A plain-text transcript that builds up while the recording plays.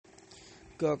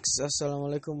Goks,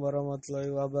 assalamualaikum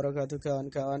warahmatullahi wabarakatuh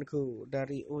kawan-kawanku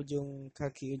dari ujung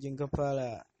kaki ujung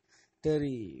kepala,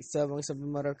 dari Sabang sampai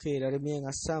Merauke, dari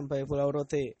Miangas sampai Pulau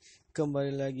Rote.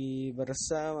 Kembali lagi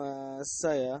bersama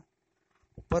saya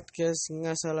podcast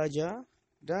ngasal aja,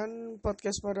 dan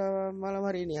podcast pada malam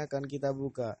hari ini akan kita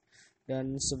buka.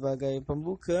 Dan sebagai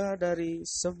pembuka dari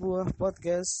sebuah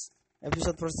podcast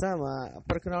episode pertama,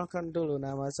 perkenalkan dulu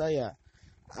nama saya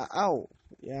Aau,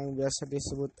 yang biasa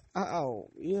disebut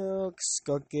Aau. Yoks,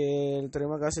 gokil.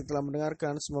 Terima kasih telah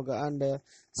mendengarkan. Semoga Anda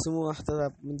semua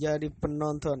tetap menjadi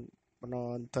pendengar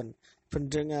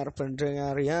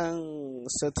yang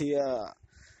setia.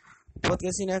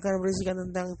 Podcast ini akan berisikan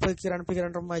tentang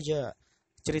pikiran-pikiran remaja,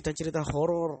 cerita-cerita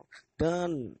horor,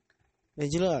 dan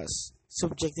yang jelas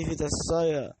subjektivitas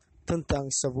saya tentang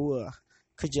sebuah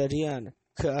kejadian,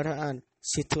 keadaan,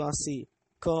 situasi,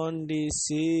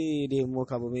 kondisi di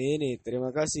muka bumi ini. Terima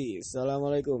kasih.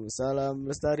 Assalamualaikum. Salam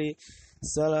lestari.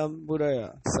 Salam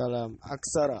budaya. Salam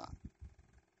aksara.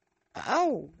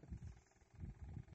 Au.